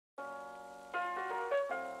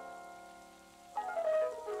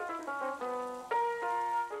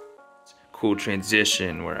cool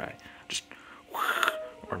transition where I just,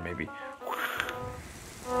 or maybe.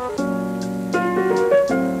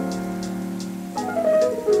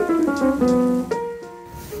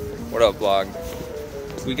 What up,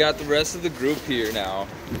 vlog? We got the rest of the group here now.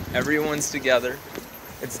 Everyone's together.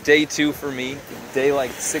 It's day 2 for me. Day like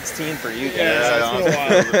 16 for you guys. Yeah, it's been a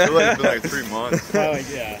while. I feel like it's been like 3 months. Oh,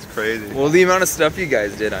 yeah. It's crazy. Well, the amount of stuff you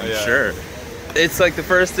guys did, I'm sure. It's like the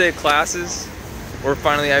first day of classes. We're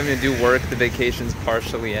finally having to do work. The vacation's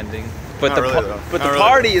partially ending. But the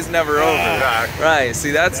party is never over. Exactly. Right,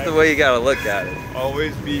 see, that's the way you gotta look at it.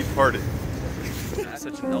 Always be party. That's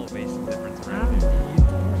such an elevation difference, right?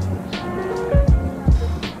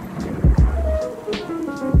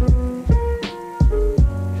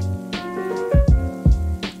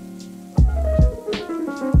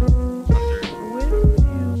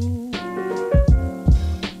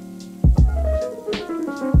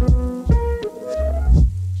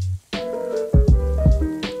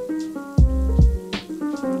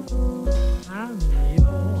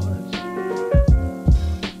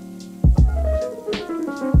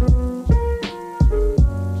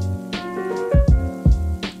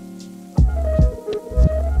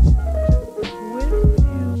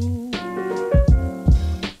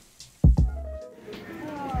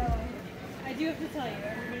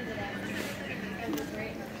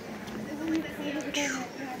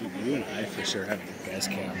 You and I for sure have the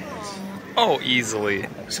best cameras. Oh, easily.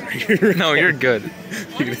 Sorry. No, you're good.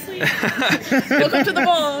 Honestly, welcome to the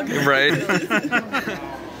vlog. Right?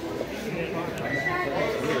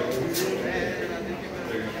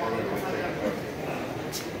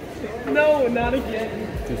 No, not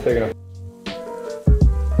again. Just taking a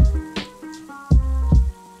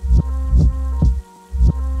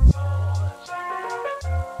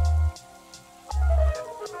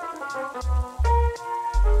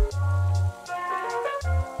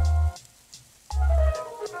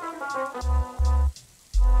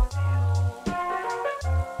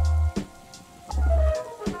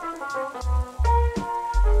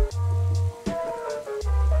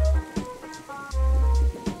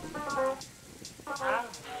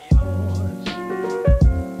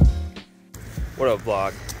What up,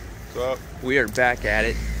 vlog? What's up? We are back at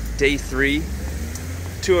it. Day 3.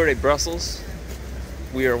 Tour de Brussels.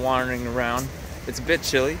 We are wandering around. It's a bit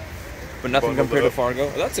chilly, but nothing compared to Fargo.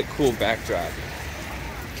 Oh, that's a cool backdrop.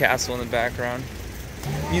 Castle in the background.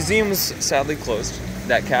 Museum's sadly closed.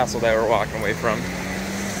 That castle that we're walking away from.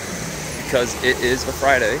 Because it is a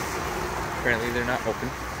Friday. Apparently they're not open.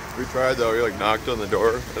 We tried though. We like knocked on the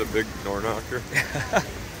door. Had a big door knocker.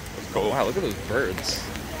 That's cool. Wow, look at those birds.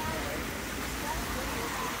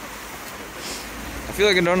 I feel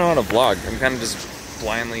like I don't know how to vlog. I'm kind of just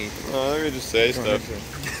blindly. Let me just say stuff.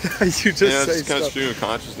 You just Yeah, say it's kind of stuff. stream of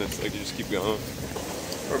consciousness. Like you just keep going.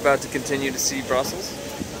 We're about to continue to see Brussels,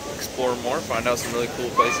 explore more, find out some really cool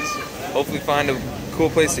places. Hopefully find a cool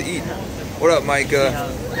place to eat. What up, Micah?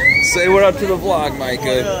 Say what up to the vlog,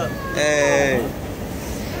 Micah. Hey.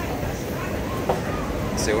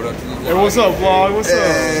 Say what up to the vlog. Hey, what's up, vlog? What's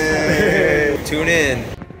Hey. Tune in.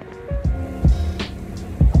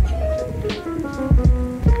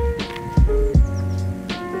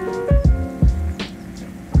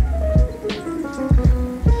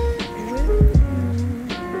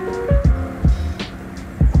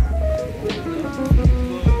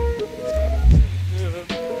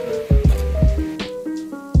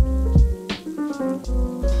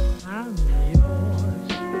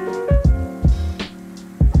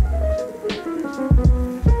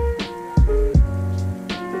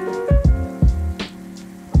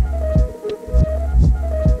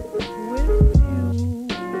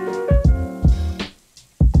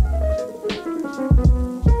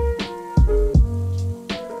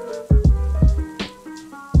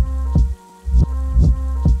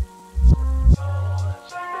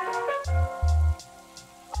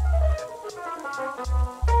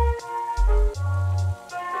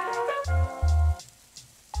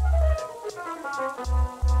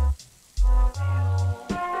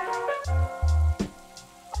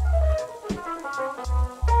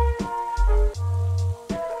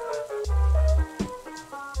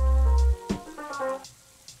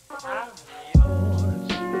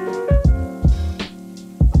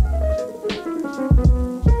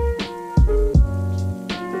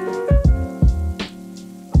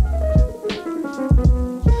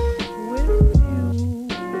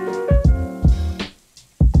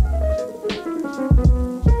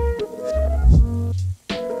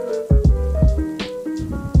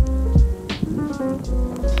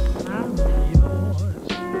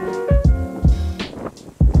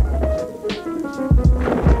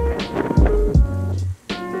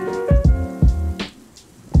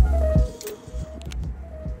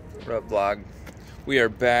 We are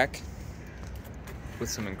back with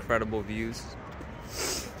some incredible views.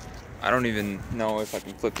 I don't even know if I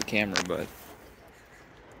can flip the camera, but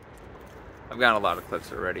I've got a lot of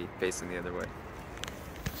clips already facing the other way.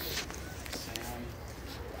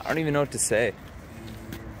 I don't even know what to say.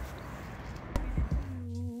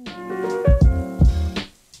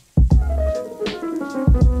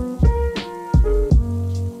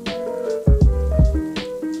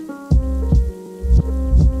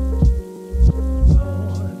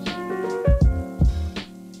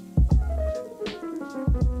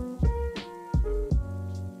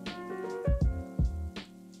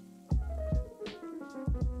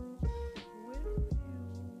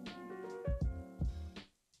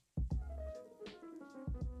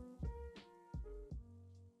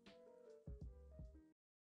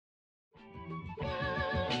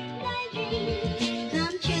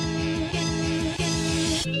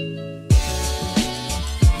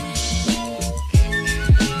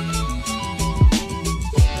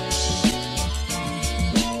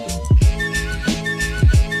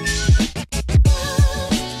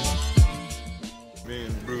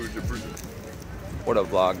 What up,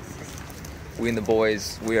 vlog? We and the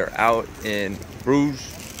boys, we are out in Brugge,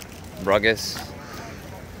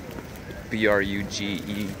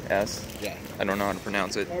 B-R-U-G-E-S. Yeah. I don't know how to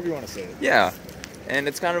pronounce it. However you want to say it. Yeah, and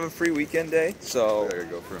it's kind of a free weekend day, so There you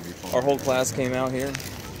go for a meatball. our whole class came out here,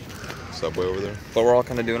 Subway over there. but we're all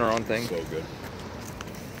kind of doing our own thing. So good.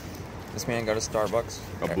 This man got a Starbucks.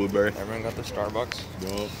 A blueberry. Everyone got their Starbucks.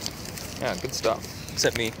 No. Yeah, good stuff.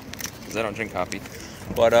 Except me, because I don't drink coffee.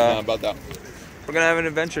 But Not about that. we're gonna have an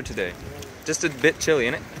adventure today. Just a bit chilly,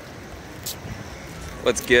 innit?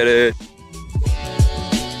 Let's get it.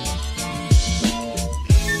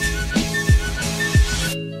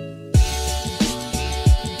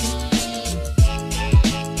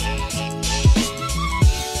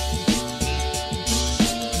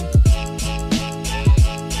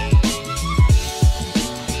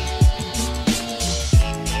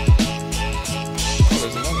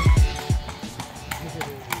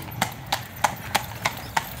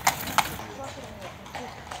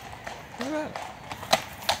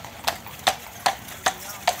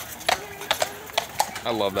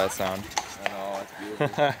 I love that sound. I know, it's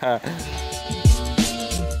beautiful.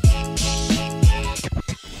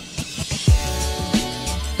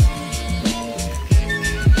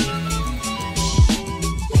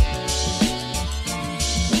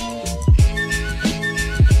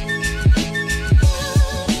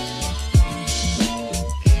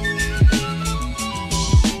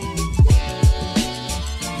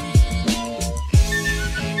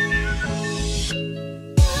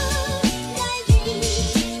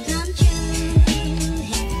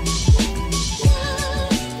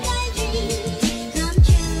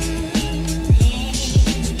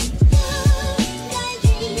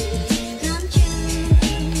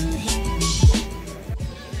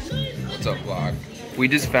 What's up, vlog? We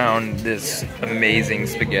just found this amazing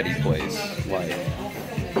spaghetti place. Like,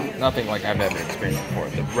 nothing like I've ever experienced before.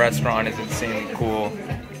 The restaurant is insanely cool.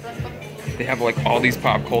 They have like all these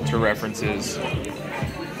pop culture references.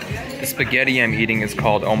 The spaghetti I'm eating is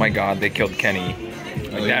called "Oh My God, They Killed Kenny."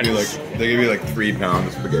 Like that is, they give you like 3 pounds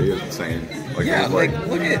of spaghetti. It's insane. Like, yeah, it's like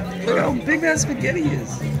look at how big that spaghetti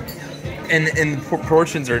is. And the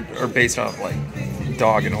proportions are based off like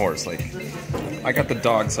dog and horse. Like I got the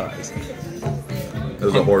dog size.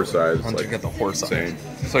 There's a horse size. Hunter got the horse size.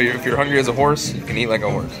 insane. So if you're hungry as a horse, you can eat like a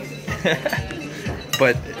horse.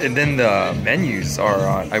 But and then the menus are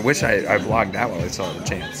on. I wish I vlogged that while I still had a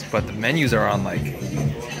chance. But the menus are on like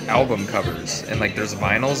album covers and like there's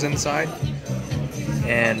vinyls inside.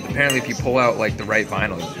 And apparently, if you pull out like the right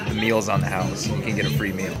vinyl, the meal's on the house. You can get a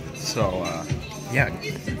free meal. So yeah,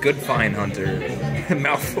 good find, Hunter.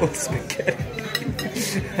 Mouthful of spaghetti.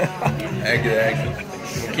 Egg.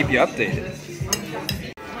 We'll keep you updated.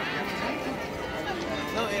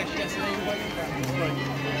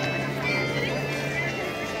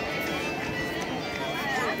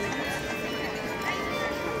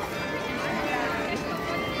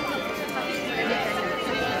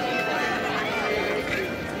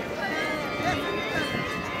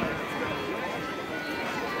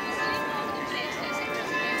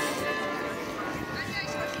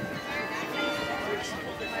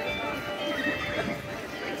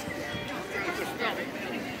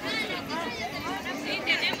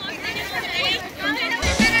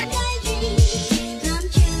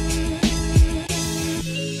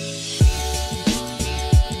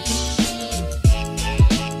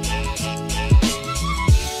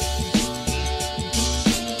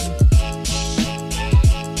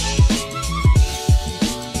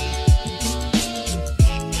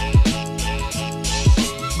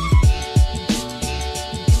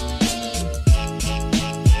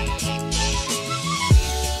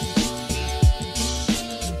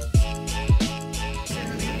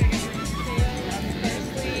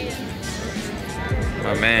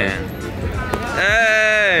 man.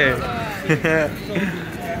 Hey!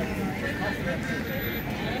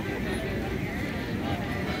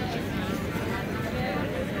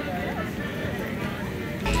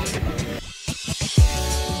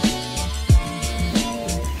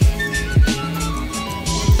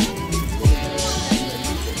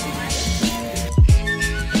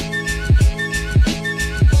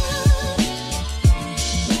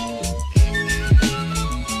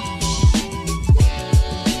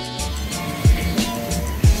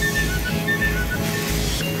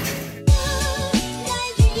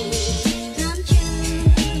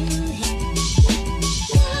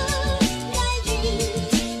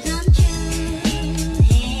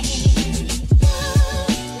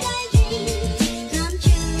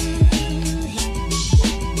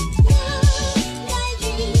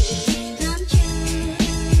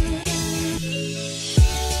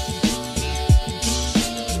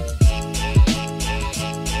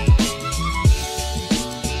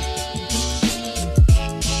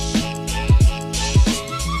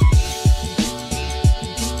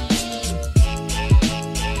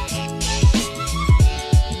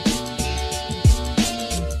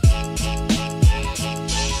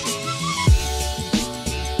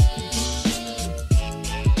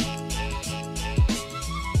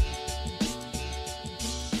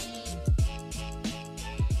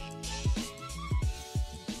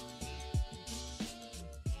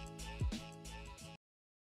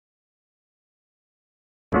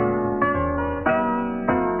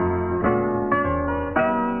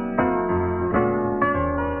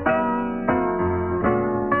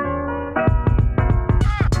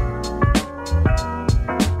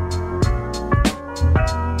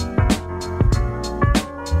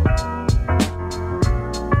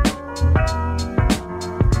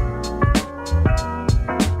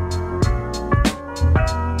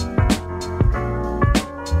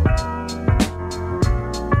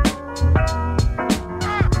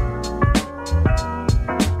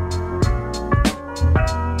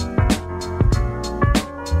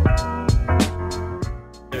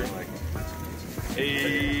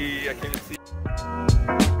 Hey, I can't see.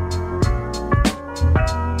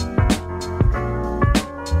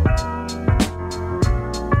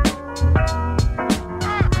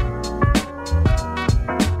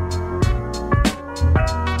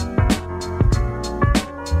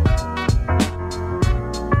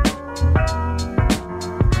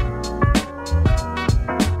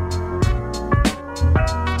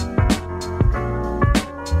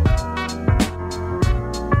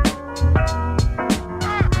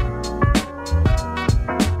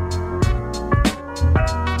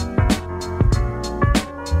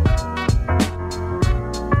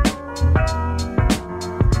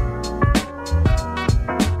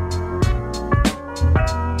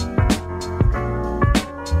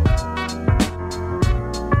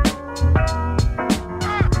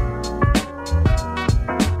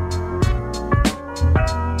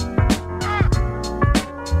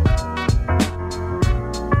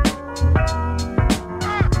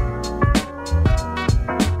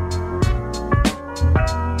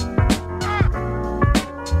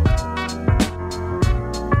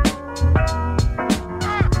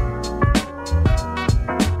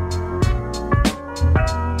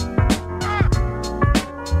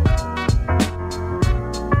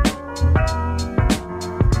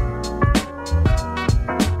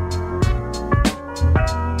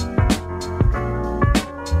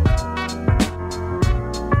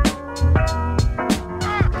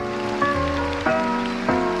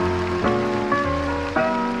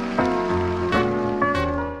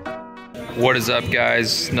 What is up,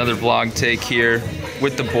 guys? Another vlog take here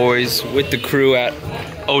with the boys, with the crew at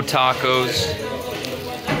Otacos.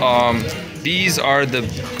 These are the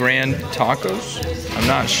Grand Tacos? I'm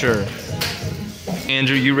not sure.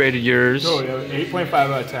 Andrew, you rated yours? Oh, yeah, 8.5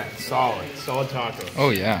 out of 10. Solid taco. Oh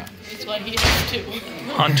yeah. That's why he has two.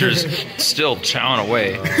 Hunter's still chowing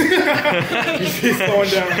away. He's slowing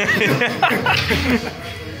down.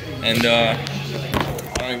 And I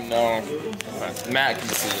don't even know. Matt can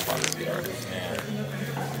see it on the VR.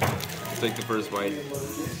 Yeah. Take the first bite.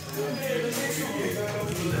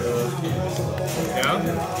 Yeah?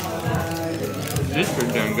 This is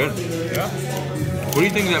pretty damn good. Yeah? What do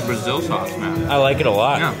you think of that Brazil sauce, Matt? I like it a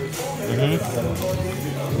lot. Yeah.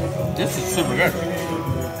 This is super good.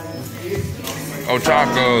 Oh,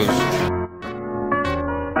 tacos.